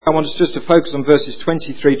I want us just to focus on verses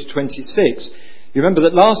 23 to 26. You remember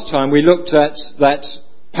that last time we looked at that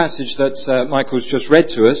passage that Michael's just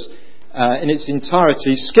read to us in its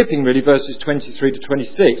entirety, skipping really verses 23 to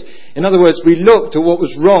 26. In other words, we looked at what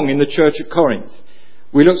was wrong in the church at Corinth.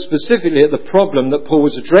 We looked specifically at the problem that Paul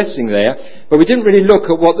was addressing there, but we didn't really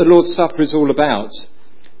look at what the Lord's Supper is all about.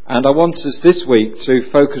 And I want us this week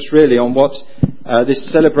to focus really on what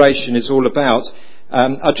this celebration is all about.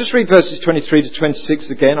 I'll just read verses 23 to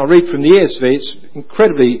 26 again. I'll read from the ESV. It's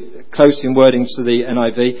incredibly close in wording to the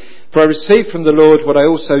NIV. For I received from the Lord what I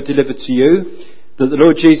also delivered to you, that the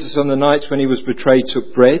Lord Jesus on the night when he was betrayed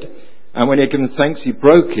took bread, and when he had given thanks he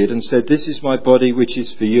broke it and said, "This is my body which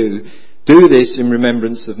is for you. Do this in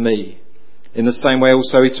remembrance of me." In the same way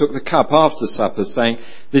also he took the cup after supper, saying,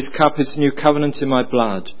 "This cup is the new covenant in my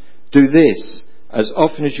blood. Do this as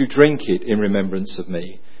often as you drink it in remembrance of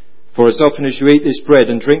me. For as often as you eat this bread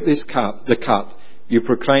and drink this cup, you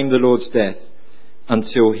proclaim the Lord's death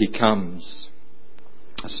until he comes."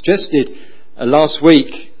 I suggested last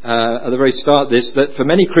week, at the very start of this, that for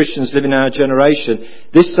many Christians living in our generation,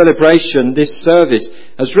 this celebration, this service,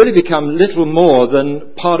 has really become little more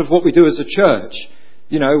than part of what we do as a church.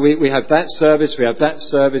 You know, we have that service, we have that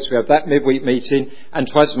service, we have that midweek meeting, and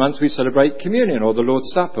twice a month we celebrate communion or the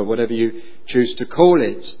Lord's Supper, whatever you choose to call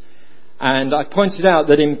it. And I pointed out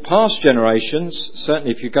that in past generations,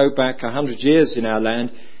 certainly if you go back 100 years in our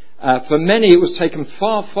land, for many it was taken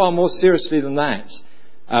far, far more seriously than that.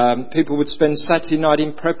 People would spend Saturday night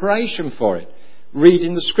in preparation for it,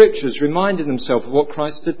 reading the scriptures, reminding themselves of what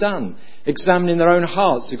Christ had done, examining their own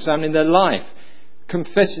hearts, examining their life,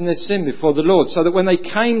 confessing their sin before the Lord, so that when they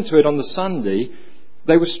came to it on the Sunday,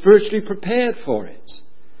 they were spiritually prepared for it.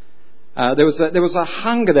 There was a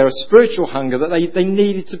hunger there, a spiritual hunger, that they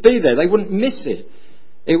needed to be there. They wouldn't miss it.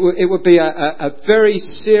 It would be a very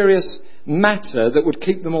serious matter that would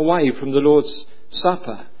keep them away from the Lord's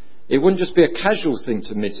Supper. It wouldn't just be a casual thing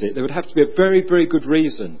to miss it. There would have to be a very, very good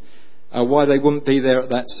reason why they wouldn't be there at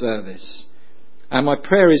that service. And my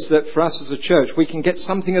prayer is that for us as a church, we can get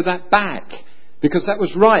something of that back, because that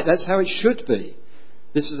was right. That's how it should be.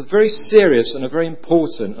 This is a very serious and a very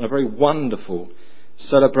important and a very wonderful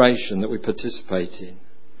celebration that we participate in.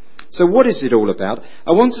 So what is it all about?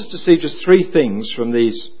 I want us to see just three things from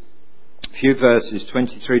these few verses,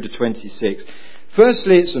 23 to 26.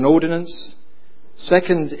 Firstly, it's an ordinance.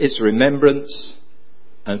 Second, it's a remembrance.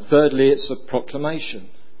 And thirdly, it's a proclamation.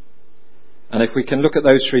 And if we can look at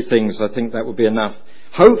those three things, I think that will be enough,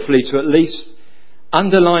 hopefully, to at least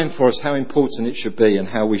underline for us how important it should be and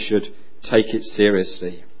how we should take it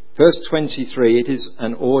seriously. Verse 23, it is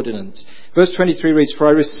an ordinance. Verse 23 reads, "For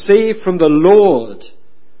I received from the Lord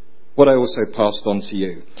what I also passed on to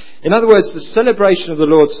you." In other words, the celebration of the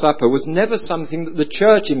Lord's Supper was never something that the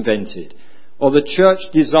church invented, or the church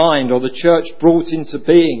designed, or the church brought into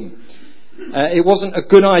being. It wasn't a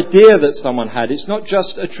good idea that someone had. It's not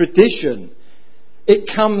just a tradition. It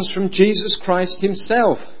comes from Jesus Christ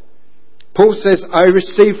himself. Paul says, "I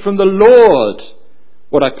received from the Lord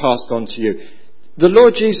what I passed on to you." The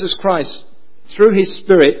Lord Jesus Christ, through his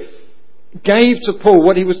Spirit, gave to Paul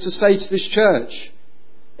what he was to say to this church.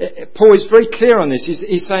 Paul is very clear on this.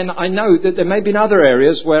 He's saying, I know that there may be other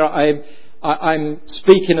areas where I'm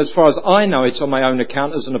speaking as far as I know it on my own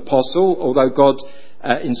account as an apostle, although God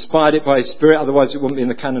inspired it by his Spirit, otherwise it wouldn't be in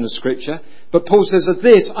the canon of Scripture. But Paul says that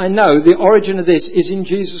this, I know, the origin of this is in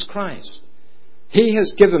Jesus Christ. He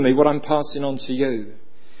has given me what I'm passing on to you.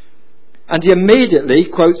 And he immediately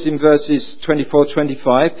quotes in verses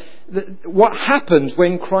 24-25 what happened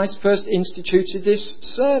when Christ first instituted this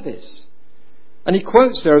service. And he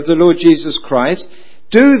quotes there of the Lord Jesus Christ,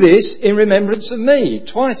 "Do this in remembrance of me."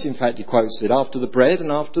 Twice, in fact, he quotes it, after the bread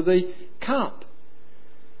and after the cup.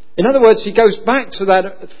 In other words, he goes back to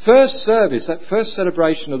that first service, that first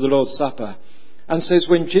celebration of the Lord's Supper, and says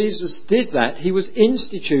when Jesus did that, he was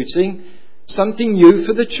instituting something new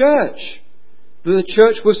for the church, that the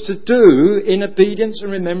church was to do in obedience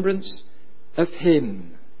and remembrance of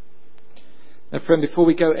him. Now, friend, before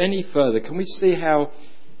we go any further, can we see how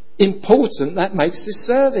important that makes this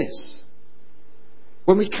service?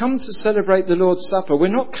 When we come to celebrate the Lord's Supper, we're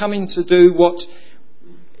not coming to do what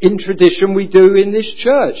in tradition we do in this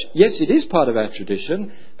church. Yes, it is part of our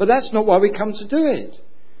tradition, but that's not why we come to do it.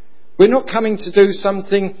 We're not coming to do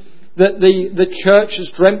something that the church has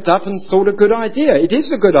dreamt up and thought a good idea. It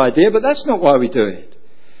is a good idea, but that's not why we do it.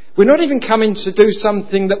 We're not even coming to do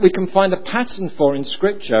something that we can find a pattern for in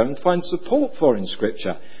Scripture and find support for in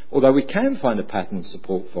Scripture, although we can find a pattern and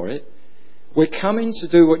support for it. We're coming to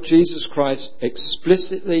do what Jesus Christ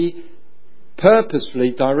explicitly,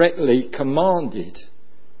 purposefully, directly commanded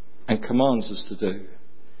and commands us to do.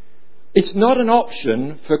 It's not an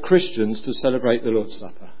option for Christians to celebrate the Lord's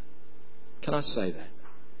Supper. Can I say that?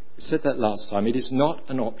 We said that last time. It is not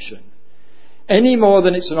an option. Any more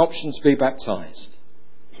than it's an option to be baptized.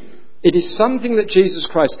 It is something that Jesus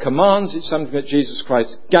Christ commands. It's something that Jesus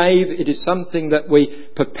Christ gave. It is something that we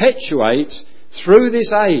perpetuate through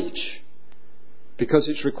this age because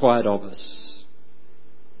it's required of us.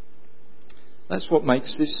 That's what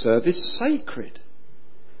makes this service sacred.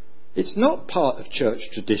 It's not part of church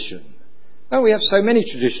tradition. Oh, we have so many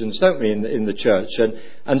traditions, don't we, in the church,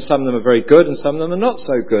 and some of them are very good and some of them are not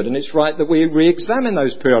so good, and it's right that we re-examine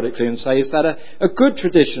those periodically and say, is that a good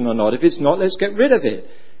tradition or not? If it's not, let's get rid of it.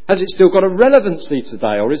 Has it still got a relevancy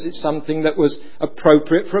today, or is it something that was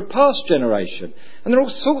appropriate for a past generation? And there are all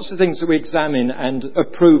sorts of things that we examine and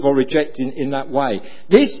approve or reject in that way.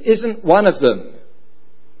 This isn't one of them.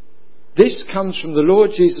 This comes from the Lord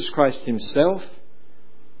Jesus Christ himself,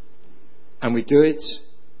 and we do it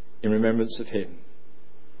in remembrance of him.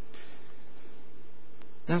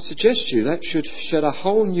 Now I suggest to you that should shed a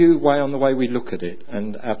whole new way on the way we look at it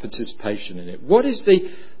and our participation in it. What is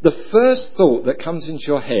the first thought that comes into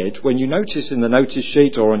your head when you notice in the notice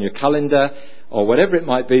sheet or on your calendar or whatever it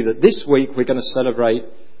might be that this week we're going to celebrate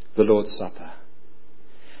the Lord's Supper?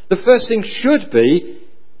 The first thing should be,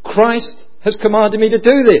 Christ has commanded me to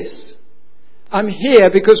do this. I'm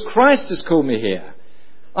here because Christ has called me here.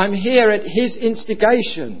 I'm here at his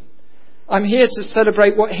instigation. I'm here to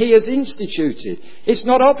celebrate what he has instituted. It's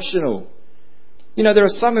not optional. You know, there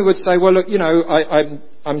are some who would say, well, look, you know,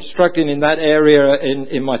 I'm struggling in that area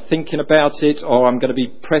in my thinking about it, or I'm going to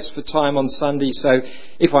be pressed for time on Sunday, so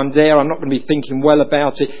if I'm there, I'm not going to be thinking well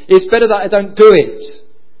about it. It's better that I don't do it.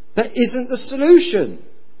 That isn't the solution.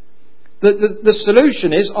 The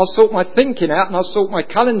solution is I'll sort my thinking out and I'll sort my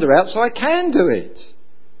calendar out so I can do it.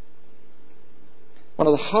 One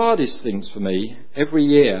of the hardest things for me every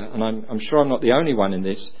year, and I'm sure I'm not the only one in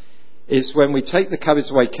this, is when we take the Cubbies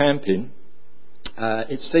away camping.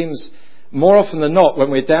 It seems more often than not when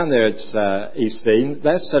we're down there at Eastdean,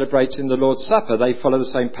 they're celebrating the Lord's Supper. They follow the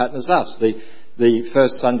same pattern as us. The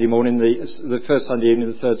first Sunday morning, the first Sunday evening,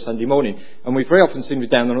 the third Sunday morning. And we very often seem to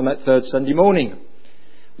be down there on that third Sunday morning.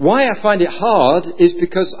 Why I find it hard is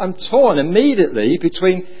because I'm torn immediately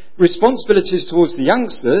between responsibilities towards the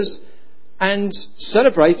youngsters and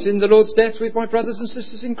celebrating the Lord's death with my brothers and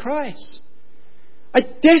sisters in Christ. I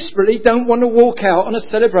desperately don't want to walk out on a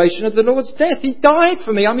celebration of the Lord's death. He died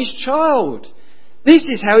for me. I'm his child. This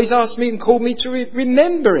is how he's asked me and called me to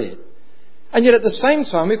remember it. And yet at the same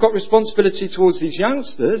time, we've got responsibility towards these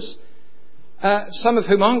youngsters, some of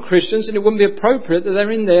whom aren't Christians, and it wouldn't be appropriate that they're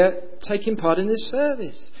in there taking part in this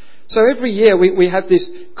service. So every year we have this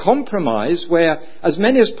compromise where as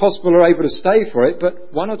many as possible are able to stay for it,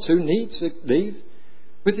 but one or two need to leave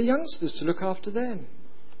with the youngsters to look after them.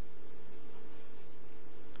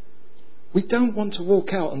 We don't want to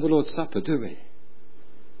walk out on the Lord's Supper, do we?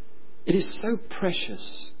 It is so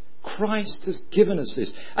precious. Christ has given us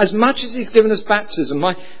this. As much as he's given us baptism,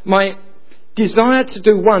 my desire to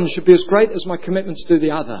do one should be as great as my commitment to do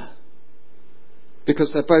the other.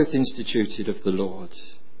 Because they're both instituted of the Lord.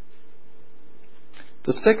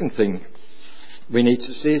 The second thing we need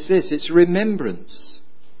to see is this. It's remembrance.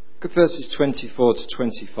 Look at verses 24 to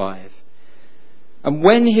 25. And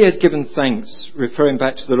when he had given thanks, referring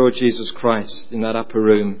back to the Lord Jesus Christ in that upper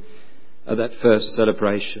room at that first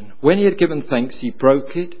celebration, when he had given thanks, he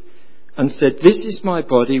broke it and said, "This is my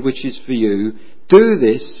body which is for you. Do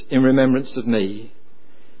this in remembrance of me."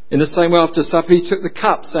 In the same way after supper he took the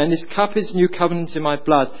cup, saying, "This cup is new covenant in my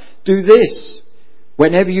blood. Do this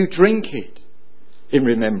whenever you drink it in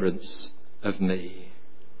remembrance of me."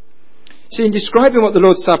 See, in describing what the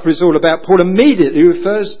Lord's Supper is all about, Paul immediately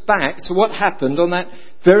refers back to what happened on that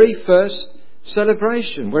very first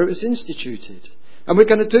celebration where it was instituted. And we're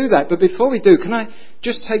going to do that. But before we do, can I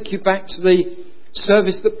just take you back to the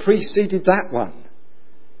service that preceded that one?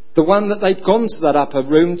 The one that they'd gone to that upper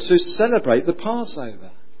room to celebrate the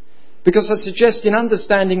Passover. Because I suggest in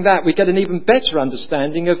understanding that, we get an even better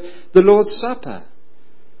understanding of the Lord's Supper.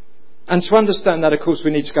 And to understand that, of course,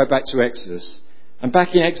 we need to go back to Exodus. And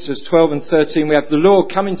back in Exodus 12 and 13, we have the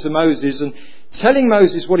Lord coming to Moses and telling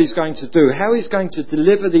Moses what he's going to do, how he's going to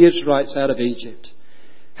deliver the Israelites out of Egypt,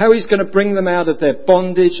 how he's going to bring them out of their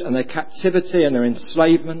bondage and their captivity and their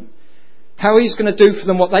enslavement, how he's going to do for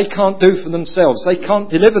them what they can't do for themselves. They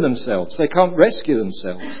can't deliver themselves. They can't rescue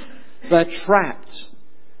themselves. They're trapped.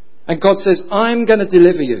 And God says, "I'm going to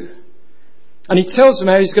deliver you." And he tells them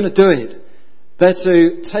how he's going to do it. They're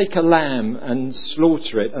to take a lamb and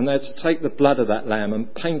slaughter it, and they're to take the blood of that lamb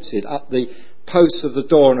and paint it up the posts of the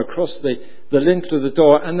door and across the lintel of the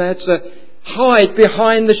door, and they're to hide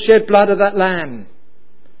behind the shed blood of that lamb.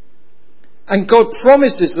 And God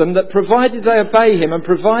promises them that provided they obey him and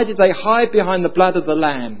provided they hide behind the blood of the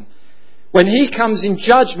lamb, when he comes in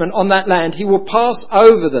judgment on that land, he will pass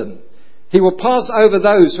over them. He will pass over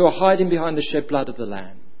those who are hiding behind the shed blood of the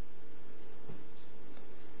lamb.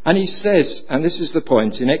 And he says, and this is the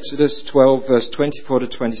point, in Exodus 12, verse 24 to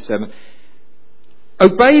 27,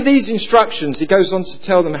 obey these instructions. He goes on to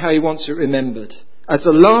tell them how he wants it remembered, as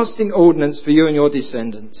a lasting ordinance for you and your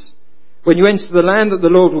descendants. When you enter the land that the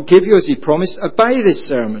Lord will give you as he promised, obey this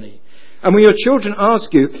ceremony. And when your children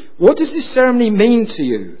ask you, what does this ceremony mean to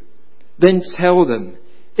you? Then tell them,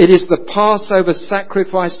 it is the Passover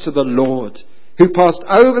sacrifice to the Lord, who passed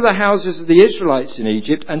over the houses of the Israelites in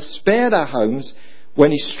Egypt and spared our homes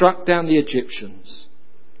when he struck down the Egyptians.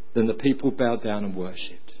 Then the people bowed down and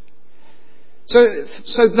worshipped. So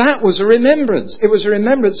that was a remembrance. It was a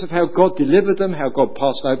remembrance of how God delivered them, how God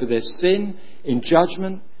passed over their sin in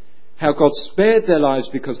judgment, how God spared their lives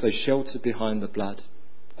because they sheltered behind the blood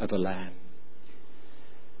of a lamb.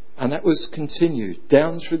 And that was continued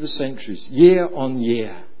down through the centuries, year on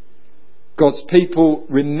year. God's people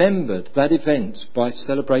remembered that event by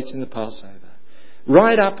celebrating the Passover.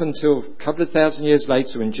 Right up until a couple of thousand years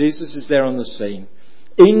later, when Jesus is there on the scene,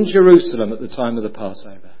 in Jerusalem at the time of the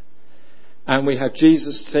Passover. And we have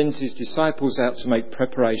Jesus sends his disciples out to make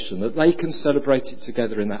preparation that they can celebrate it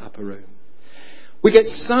together in that upper room. We get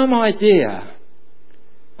some idea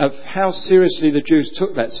of how seriously the Jews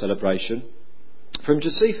took that celebration from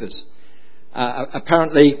Josephus.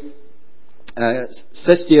 Apparently,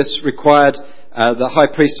 Cestius required the high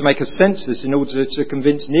priest to make a census in order to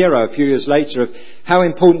convince Nero a few years later of how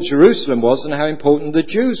important Jerusalem was and how important the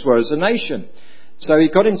Jews were as a nation. So he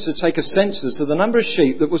got him to take a census of the number of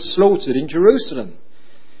sheep that were slaughtered in Jerusalem.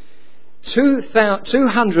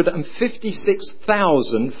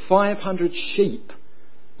 256,500 sheep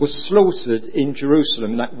were slaughtered in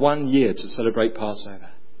Jerusalem in that 1 year to celebrate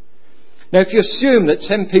Passover. Now, if you assume that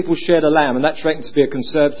 10 people shared a lamb, and that's reckoned to be a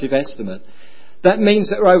conservative estimate, that means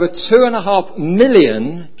that there were over 2.5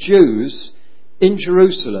 million Jews in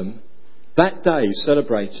Jerusalem that day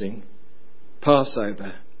celebrating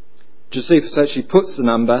Passover. Josephus actually puts the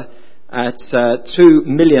number at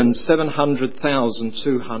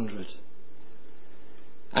 2,700,200.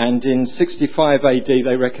 And in 65 AD,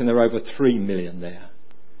 they reckon there were over 3 million there,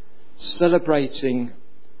 celebrating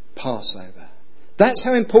Passover. That's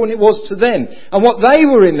how important it was to them. And what they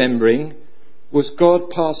were remembering was God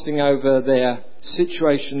passing over their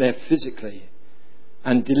situation there physically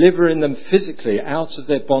and delivering them physically out of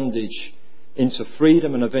their bondage into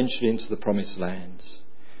freedom and eventually into the promised land.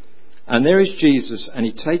 And there is Jesus, and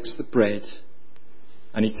he takes the bread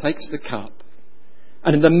and he takes the cup.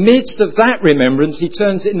 And in the midst of that remembrance, he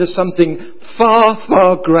turns it into something far,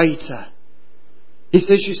 far greater. He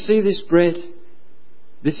says, you see this bread?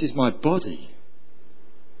 This is my body.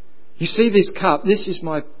 You see this cup? This is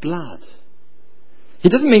my blood. He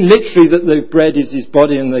doesn't mean literally that the bread is his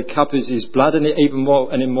body and the cup is his blood, and even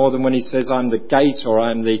more, and in more than when he says, I'm the gate, or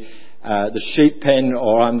I'm the sheep pen,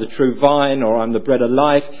 or I'm the true vine, or I'm the bread of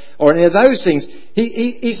life, or any of those things.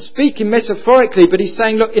 He's speaking metaphorically, but he's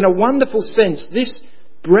saying, look, in a wonderful sense, this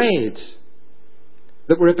bread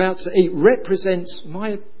that we're about to eat represents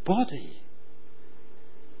my body.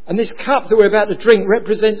 And this cup that we're about to drink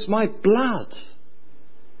represents my blood.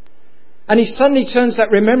 And he suddenly turns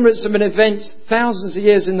that remembrance of an event thousands of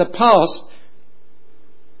years in the past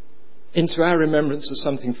into our remembrance of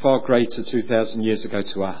something far greater 2,000 years ago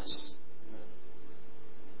to us.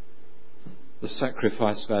 The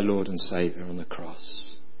sacrifice of our Lord and Saviour on the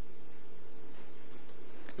cross.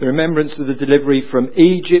 The remembrance of the delivery from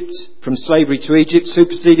Egypt, from slavery to Egypt,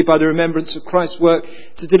 superseded by the remembrance of Christ's work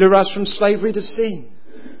to deliver us from slavery to sin.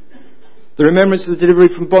 The remembrance of the delivery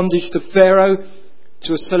from bondage to Pharaoh,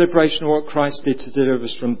 to a celebration of what Christ did to deliver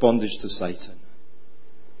us from bondage to Satan.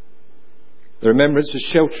 The remembrance of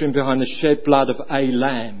sheltering behind the shed blood of a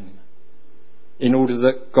lamb in order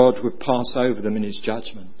that God would pass over them in his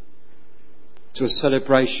judgment. To a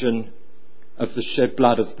celebration of the shed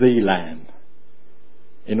blood of the lamb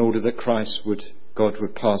in order that God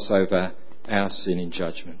would pass over our sin in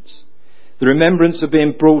judgment. The remembrance of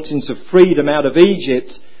being brought into freedom out of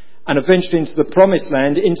Egypt and eventually into the promised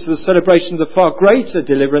land, into the celebration of the far greater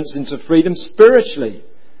deliverance into freedom spiritually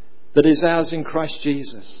that is ours in Christ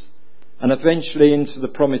Jesus, and eventually into the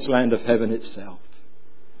promised land of heaven itself.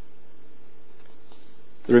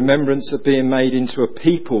 The remembrance of being made into a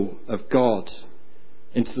people of God,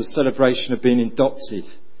 into the celebration of being adopted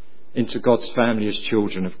into God's family as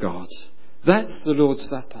children of God. That's the Lord's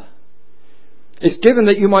Supper. It's given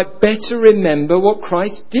that you might better remember what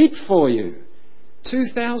Christ did for you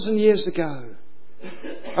 2,000 years ago.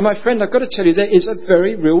 And my friend, I've got to tell you, there is a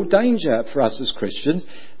very real danger for us as Christians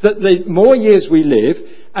that the more years we live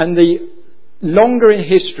and the longer in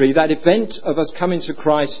history that event of us coming to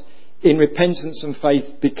Christ in repentance and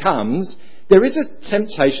faith becomes, there is a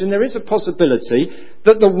temptation, there is a possibility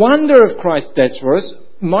that the wonder of Christ's death for us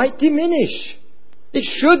might diminish. It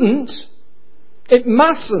shouldn't. It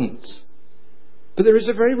mustn't. But there is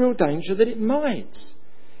a very real danger that it might.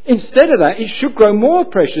 Instead of that, it should grow more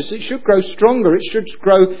precious. It should grow stronger. It should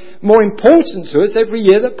grow more important to us every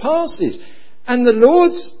year that passes. And the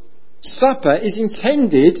Lord's Supper is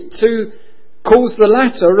intended to cause the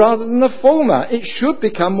latter rather than the former. It should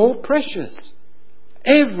become more precious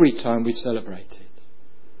every time we celebrate it.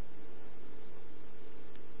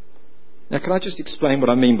 Now, can I just explain what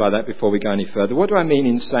I mean by that before we go any further? What do I mean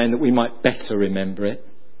in saying that we might better remember it?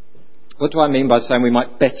 What do I mean by saying we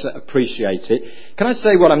might better appreciate it? Can I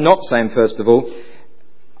say what I'm not saying, first of all?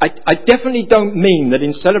 I definitely don't mean that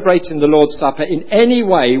in celebrating the Lord's Supper in any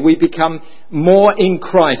way we become more in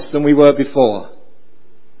Christ than we were before.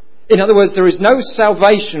 In other words, there is no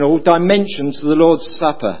salvational dimension to the Lord's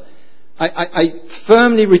Supper. I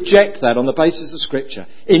firmly reject that on the basis of Scripture.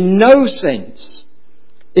 In no sense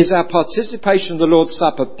is our participation in the Lord's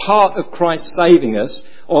Supper part of Christ saving us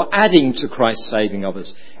or adding to Christ's saving of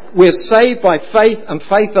us. We're saved by faith and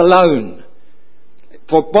faith alone.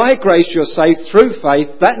 For by grace you're saved through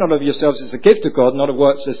faith, that not of yourselves is a gift of God, not of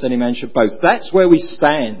works lest any man should boast. That's where we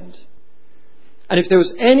stand. And if there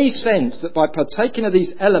was any sense that by partaking of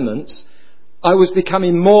these elements I was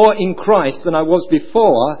becoming more in Christ than I was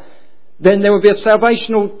before, then there would be a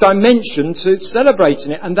salvational dimension to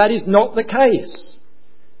celebrating it, and that is not the case.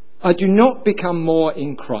 I do not become more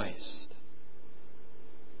in Christ.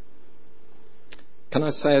 Can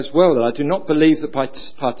I say as well that I do not believe that by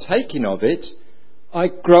partaking of it, I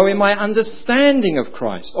grow in my understanding of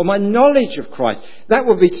Christ or my knowledge of Christ. That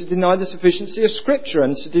would be to deny the sufficiency of Scripture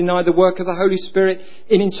and to deny the work of the Holy Spirit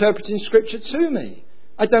in interpreting Scripture to me.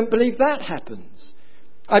 I don't believe that happens.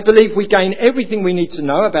 I believe we gain everything we need to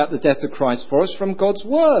know about the death of Christ for us from God's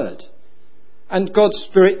Word. And God's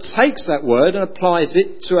Spirit takes that Word and applies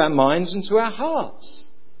it to our minds and to our hearts.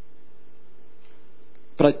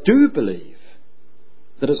 But I do believe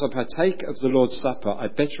that as I partake of the Lord's Supper, I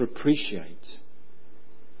better appreciate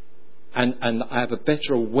and I have a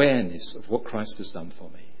better awareness of what Christ has done for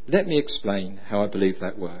me. Let me explain how I believe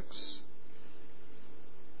that works.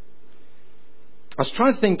 I was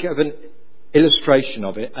trying to think of an illustration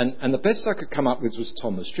of it, and the best I could come up with was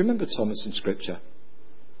Thomas. Do you remember Thomas in Scripture?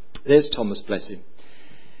 There's Thomas, bless him.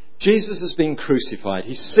 Jesus has been crucified.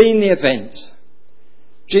 He's seen the event.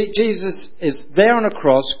 Jesus is there on a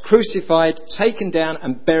cross, crucified, taken down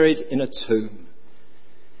and buried in a tomb.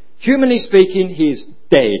 Humanly speaking, he is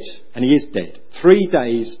dead, and he is dead. 3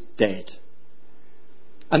 days dead.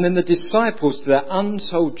 And then the disciples, to their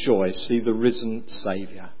untold joy, see the risen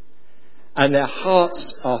Saviour. And their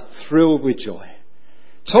hearts are thrilled with joy.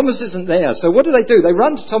 Thomas isn't there, so what do? They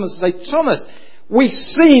run to Thomas and say, Thomas, we've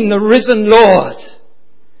seen the risen Lord.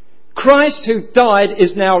 Christ who died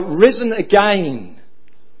is now risen again.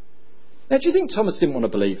 Now, do you think Thomas didn't want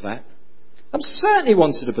to believe that? I'm certain he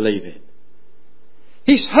wanted to believe it.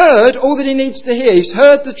 He's heard all that he needs to hear. He's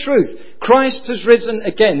heard the truth. Christ has risen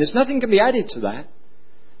again. There's nothing can be added to that.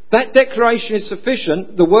 That declaration is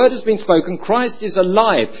sufficient. The word has been spoken. Christ is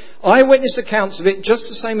alive. Eyewitness accounts of it just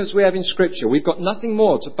the same as we have in Scripture. We've got nothing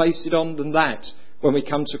more to base it on than that when we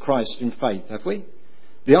come to Christ in faith, have we?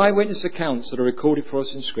 The eyewitness accounts that are recorded for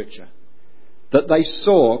us in Scripture. That they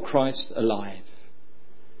saw Christ alive.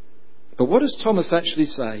 But what does Thomas actually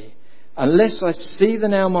say? Unless I see the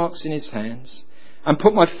nail marks in his hands and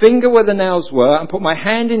put my finger where the nails were and put my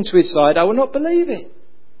hand into his side, I will not believe it.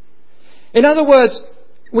 In other words,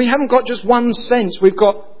 we haven't got just one sense. We've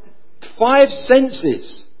got 5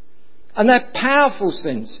 senses. And they're powerful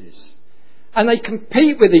senses. And they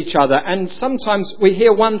compete with each other. And sometimes we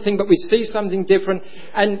hear one thing but we see something different.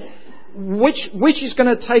 And which is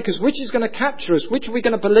going to take us? Which is going to capture us? Which are we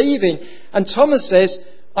going to believe in? And Thomas says,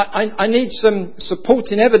 I need some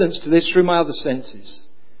supporting evidence to this through my other senses.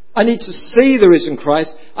 I need to see the risen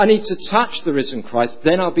Christ. I need to touch the risen Christ.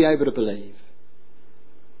 Then I'll be able to believe.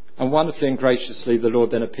 And wonderfully and graciously the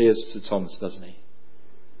Lord then appears to Thomas, doesn't he?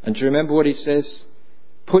 And do you remember what he says?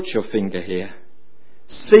 Put your finger here.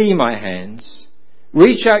 See my hands.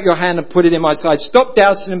 Reach out your hand and put it in my side. Stop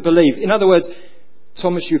doubting and believe. In other words,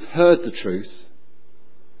 Thomas, you've heard the truth.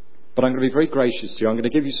 But I'm going to be very gracious to you. I'm going to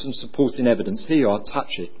give you some supporting evidence. Here you are,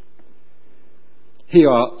 touch it. Here you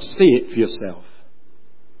are, see it for yourself.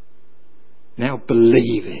 Now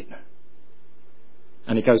believe it.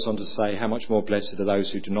 And he goes on to say, how much more blessed are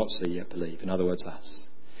those who do not see yet believe. In other words, us.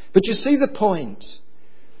 But you see the point.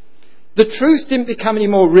 The truth didn't become any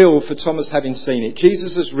more real for Thomas having seen it.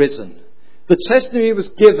 Jesus has risen. The testimony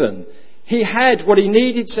was given. He had what he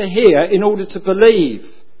needed to hear in order to believe.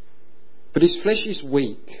 But his flesh is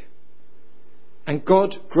weak. And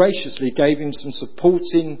God graciously gave him some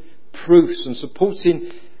supporting proof, some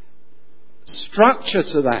supporting structure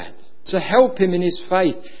to that, to help him in his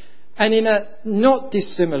faith. And in a not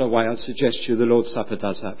dissimilar way, I suggest to you, the Lord's Supper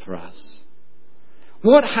does that for us.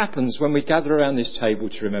 What happens when we gather around this table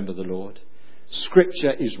to remember the Lord?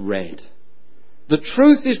 Scripture is read. The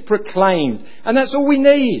truth is proclaimed. And that's all we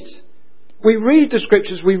need. We read the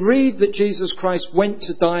Scriptures. We read that Jesus Christ went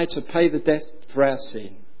to die to pay the debt for our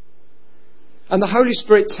sin. And the Holy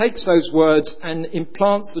Spirit takes those words and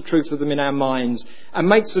implants the truth of them in our minds and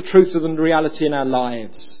makes the truth of them reality in our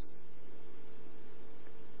lives.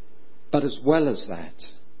 But as well as that,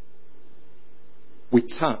 we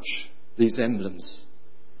touch these emblems.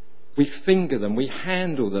 We finger them, we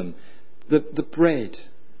handle them, the bread,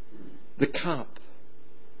 the cup.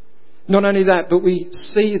 Not only that, but we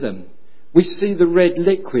see them. We see the red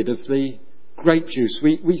liquid of the grape juice.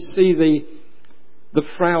 We see the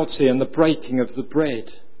frailty and the breaking of the bread.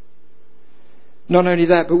 Not only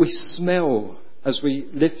that, but we smell as we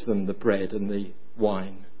lift them, the bread and the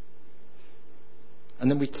wine. And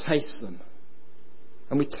then we taste them.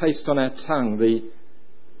 And we taste on our tongue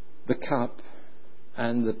the cup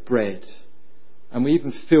and the bread. And we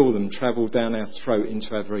even feel them travel down our throat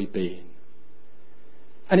into our very being.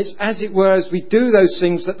 And it's as it were, as we do those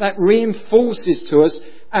things, that reinforces to us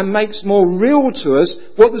and makes more real to us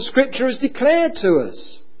what the Scripture has declared to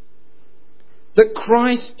us. That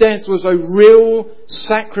Christ's death was a real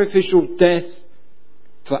sacrificial death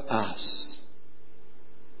for us.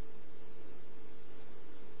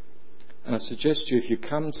 And I suggest to you, if you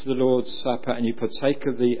come to the Lord's Supper and you partake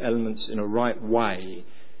of the elements in a right way,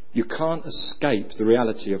 you can't escape the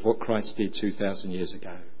reality of what Christ did 2,000 years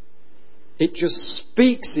ago. It just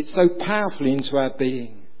speaks it so powerfully into our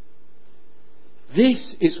being.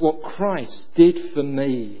 This is what Christ did for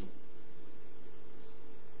me.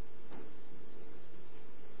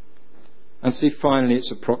 And see, finally,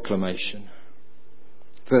 it's a proclamation.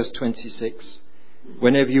 Verse 26.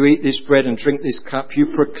 Whenever you eat this bread and drink this cup, you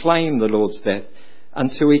proclaim the Lord's death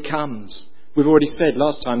until he comes. We've already said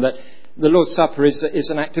last time that the Lord's Supper is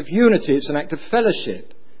an act of unity. It's an act of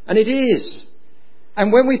fellowship. And it is.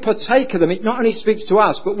 And when we partake of them, it not only speaks to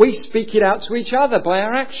us, but we speak it out to each other by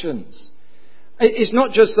our actions. It's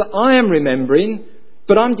not just that I am remembering,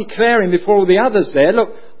 but I'm declaring before all the others there,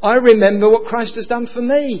 look, I remember what Christ has done for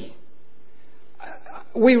me.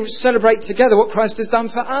 We celebrate together what Christ has done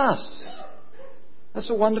for us. That's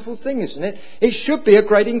a wonderful thing, isn't it? It should be a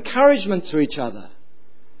great encouragement to each other.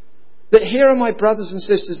 That here are my brothers and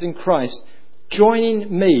sisters in Christ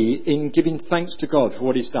joining me in giving thanks to God for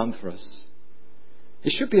what he's done for us.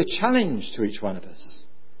 It should be a challenge to each one of us.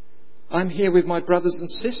 I'm here with my brothers and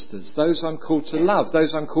sisters, those I'm called to love,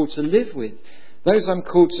 those I'm called to live with, those I'm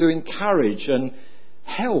called to encourage and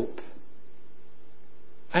help.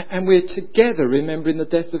 And we're together remembering the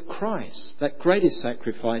death of Christ, that greatest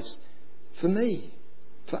sacrifice for me,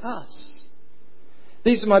 for us.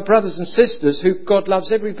 These are my brothers and sisters who God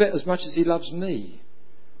loves every bit as much as he loves me.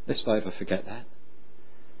 Lest I ever forget that.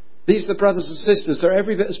 These are the brothers and sisters that are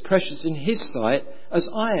every bit as precious in his sight as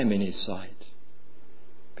I am in his sight.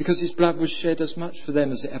 Because his blood was shed as much for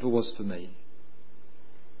them as it ever was for me.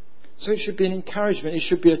 So it should be an encouragement, it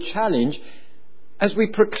should be a challenge as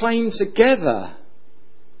we proclaim together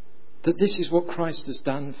that this is what Christ has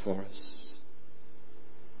done for us.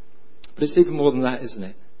 But it's even more than that, isn't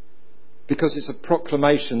it? Because it's a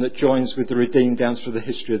proclamation that joins with the redeemed down through the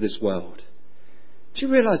history of this world. Do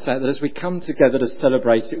you realise that as we come together to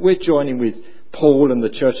celebrate it, we're joining with Paul and the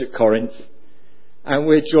church at Corinth, and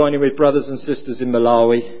we're joining with brothers and sisters in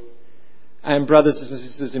Malawi, and brothers and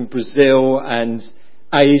sisters in Brazil and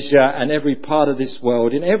Asia and every part of this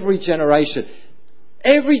world, in every generation.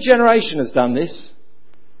 Every generation has done this.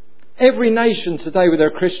 Every nation today with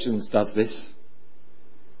their Christians does this.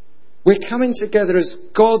 We're coming together as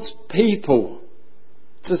God's people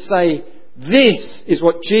to say, this is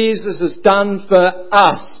what Jesus has done for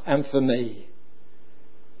us and for me.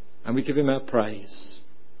 And we give him our praise.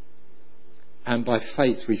 And by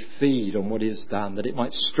faith we feed on what he has done, that it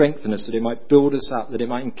might strengthen us, that it might build us up, that it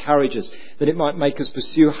might encourage us, that it might make us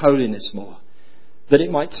pursue holiness more, that it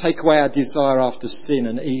might take away our desire after sin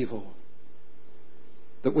and evil,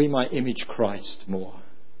 that we might image Christ more.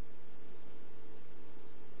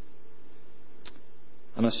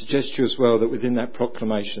 And I suggest to you as well that within that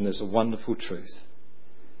proclamation there's a wonderful truth.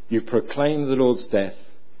 You proclaim the Lord's death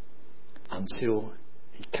until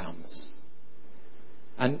he comes.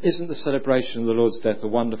 And isn't the celebration of the Lord's death a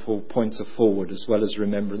wonderful pointer forward as well as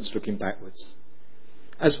remembrance looking backwards?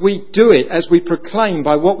 As we do it, as we proclaim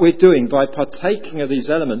by what we're doing, by partaking of these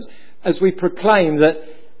elements, as we proclaim that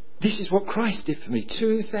this is what Christ did for me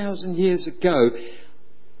 2,000 years ago,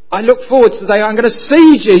 I look forward to the day I'm going to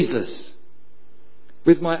see Jesus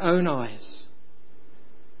with my own eyes.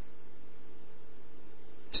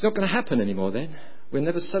 It's not going to happen anymore then. We'll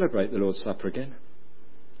never celebrate the Lord's Supper again.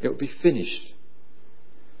 It will be finished.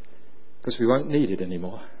 Because we won't need it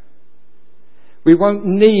anymore. We won't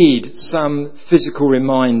need some physical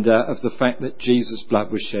reminder of the fact that Jesus'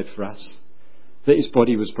 blood was shed for us, that his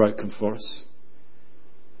body was broken for us,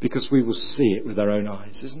 because we will see it with our own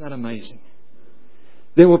eyes. Isn't that amazing?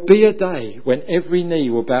 There will be a day when every knee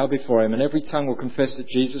will bow before him and every tongue will confess that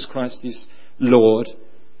Jesus Christ is Lord.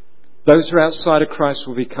 Those who are outside of Christ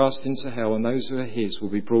will be cast into hell, and those who are his will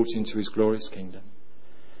be brought into his glorious kingdom.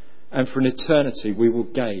 And for an eternity we will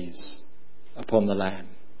gaze upon the Lamb.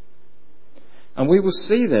 And we will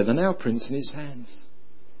see there the nail prints in his hands.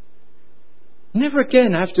 Never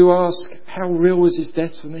again have to ask, how real was his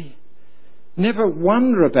death for me? Never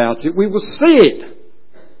wonder about it. We will see it.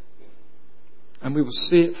 And we will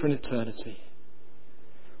see it for an eternity.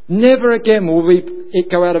 Never again will it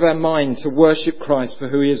go out of our mind to worship Christ for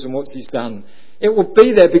who he is and what he's done. It will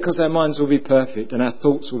be there because our minds will be perfect and our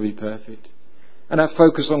thoughts will be perfect. And our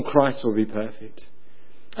focus on Christ will be perfect.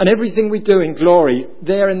 And everything we do in glory,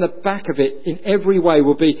 there in the back of it, in every way,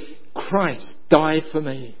 will be Christ died for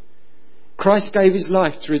me. Christ gave his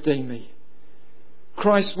life to redeem me.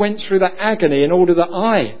 Christ went through that agony in order that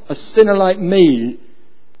I, a sinner like me,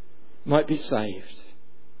 might be saved.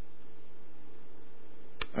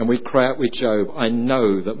 And we cry out with Job, I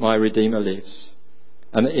know that my Redeemer lives.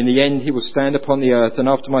 And that in the end he will stand upon the earth, and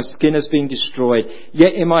after my skin has been destroyed,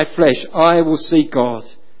 yet in my flesh I will see God.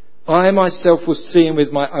 I myself will see him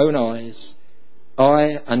with my own eyes.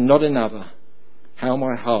 I and not another. How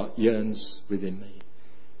my heart yearns within me.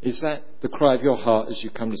 Is that the cry of your heart as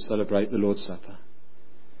you come to celebrate the Lord's Supper?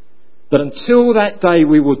 That until that day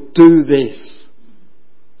we will do this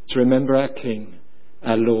to remember our King,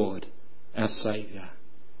 our Lord, our Saviour.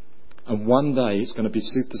 And one day it's going to be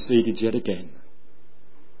superseded yet again.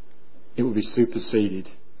 It will be superseded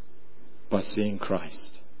by seeing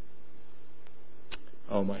Christ.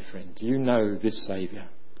 Oh, my friend, do you know this Saviour?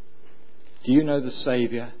 Do you know the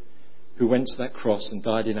Saviour who went to that cross and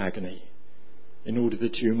died in agony in order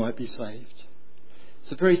that you might be saved?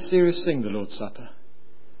 It's a very serious thing, the Lord's Supper.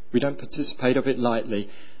 We don't participate of it lightly.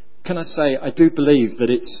 Can I say, I do believe that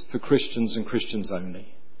it's for Christians and Christians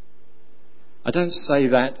only. I don't say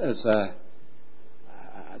that as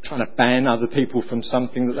trying to ban other people from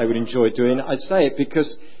something that they would enjoy doing. I say it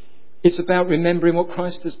because it's about remembering what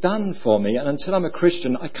Christ has done for me. And until I'm a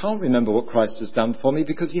Christian, I can't remember what Christ has done for me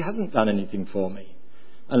because he hasn't done anything for me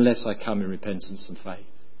unless I come in repentance and faith.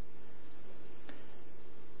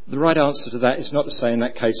 The right answer to that is not to say, in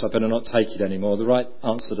that case, I better not take it anymore. The right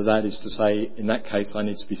answer to that is to say, in that case, I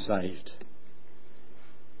need to be saved.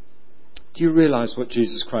 Do you realise what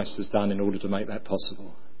Jesus Christ has done in order to make that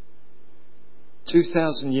possible?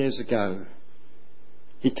 2,000 years ago,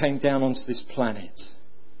 he came down onto this planet.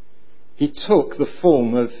 He took the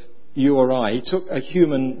form of you or I. He took a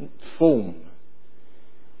human form.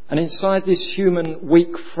 And inside this human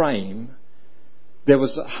weak frame, there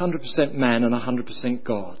was 100% man and 100%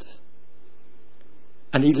 God.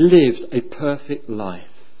 And he lived a perfect life.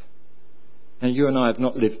 Now, you and I have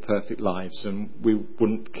not lived perfect lives, and we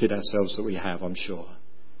wouldn't kid ourselves that we have, I'm sure.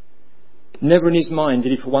 Never in his mind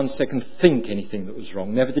did he for 1 second think anything that was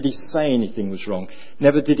wrong. Never did he say anything was wrong.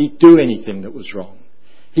 Never did he do anything that was wrong.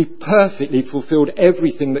 He perfectly fulfilled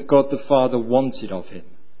everything that God the Father wanted of him.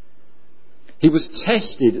 He was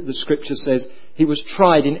tested, the scripture says. He was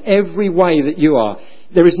tried in every way that you are.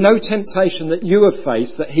 There is no temptation that you have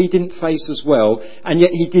faced that he didn't face as well, and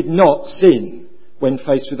yet he did not sin when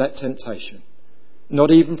faced with that temptation. Not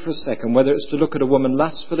even for a second. Whether it was to look at a woman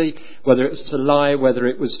lustfully, whether it was to lie, whether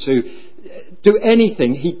it was to do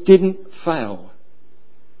anything, he didn't fail.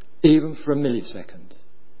 Even for a millisecond.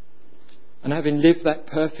 And having lived that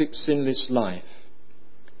perfect sinless life,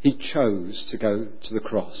 he chose to go to the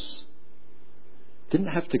cross. Didn't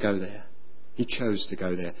have to go there. He chose to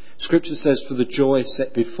go there. Scripture says, for the joy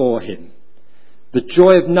set before him, the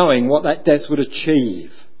joy of knowing what that death would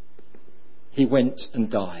achieve, he went and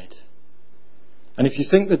died. And if you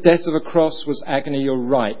think the death of a cross was agony, you're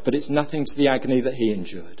right, but it's nothing to the agony that he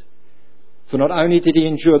endured. For not only did he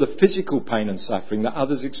endure the physical pain and suffering that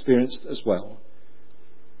others experienced as well,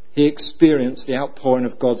 he experienced the outpouring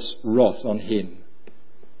of God's wrath on him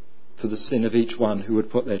for the sin of each one who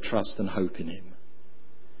would put their trust and hope in him.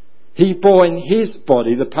 He bore in his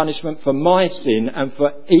body the punishment for my sin and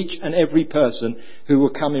for each and every person who will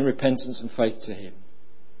come in repentance and faith to him.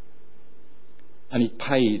 And he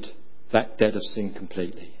paid that debt of sin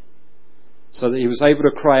completely, so that he was able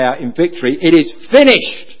to cry out in victory, "It is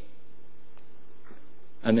finished!"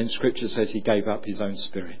 And then Scripture says he gave up his own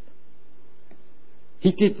spirit.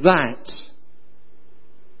 He did that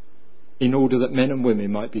in order that men and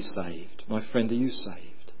women might be saved. My friend, are you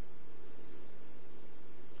saved?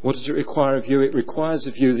 What does it require of you? It requires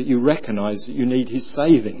of you that you recognise that you need his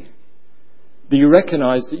saving. That you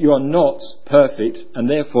recognise that you are not perfect and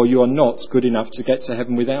therefore you are not good enough to get to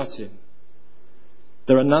heaven without him.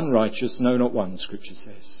 There are none righteous, no, not one, Scripture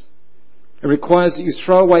says. It requires that you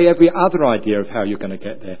throw away every other idea of how you're going to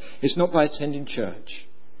get there. It's not by attending church.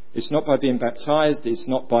 It's not by being baptised. It's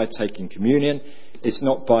not by taking communion. It's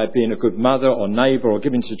not by being a good mother or neighbour or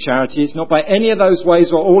giving to charity. It's not by any of those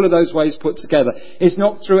ways or all of those ways put together. It's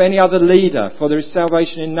not through any other leader, for there is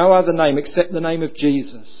salvation in no other name except the name of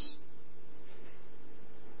Jesus.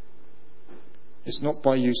 It's not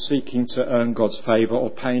by you seeking to earn God's favour or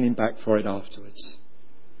paying him back for it afterwards.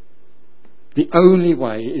 The only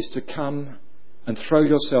way is to come and throw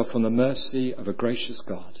yourself on the mercy of a gracious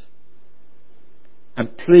God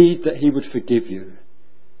and plead that he would forgive you,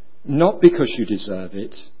 not because you deserve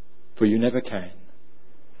it, for you never can,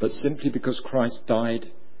 but simply because Christ died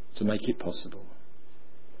to make it possible.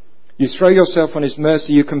 You throw yourself on his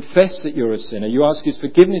mercy, you confess that you're a sinner, you ask his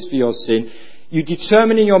forgiveness for your sin, you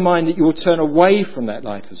determine in your mind that you will turn away from that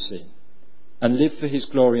life of sin and live for his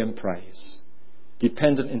glory and praise,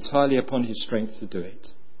 dependent entirely upon his strength to do it.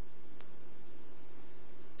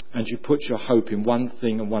 And you put your hope in one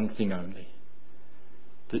thing and one thing only,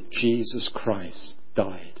 that Jesus Christ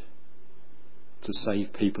died to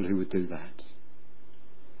save people who would do that.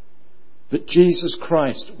 That Jesus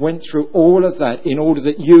Christ went through all of that in order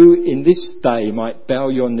that you in this day might bow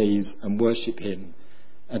your knees and worship him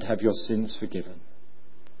and have your sins forgiven.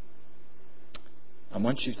 And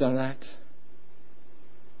once you've done that,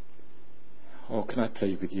 oh, can I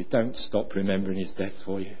plead with you, don't stop remembering his death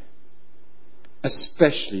for you.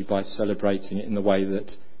 Especially by celebrating it in the way that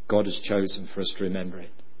God has chosen for us to remember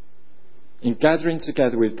it. In gathering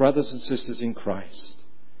together with brothers and sisters in Christ,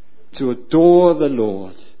 to adore the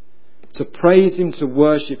Lord, to praise him, to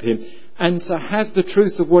worship him, and to have the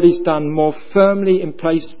truth of what he's done more firmly in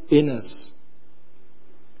place in us.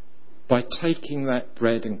 By taking that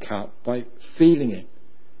bread and cup, by feeling it,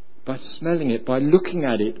 by smelling it, by looking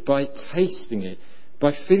at it, by tasting it,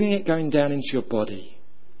 by feeling it going down into your body,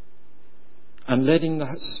 and letting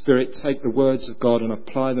the Spirit take the words of God and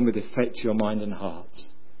apply them with effect to your mind and heart,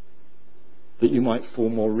 that you might fall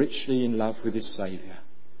more richly in love with his Saviour,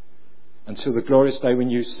 until the glorious day when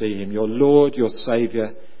you see him, your Lord, your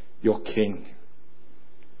Saviour, your King.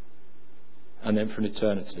 And then for an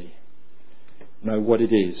eternity, know what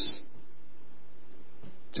it is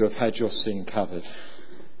to have had your sin covered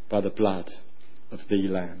by the blood of the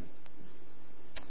Lamb.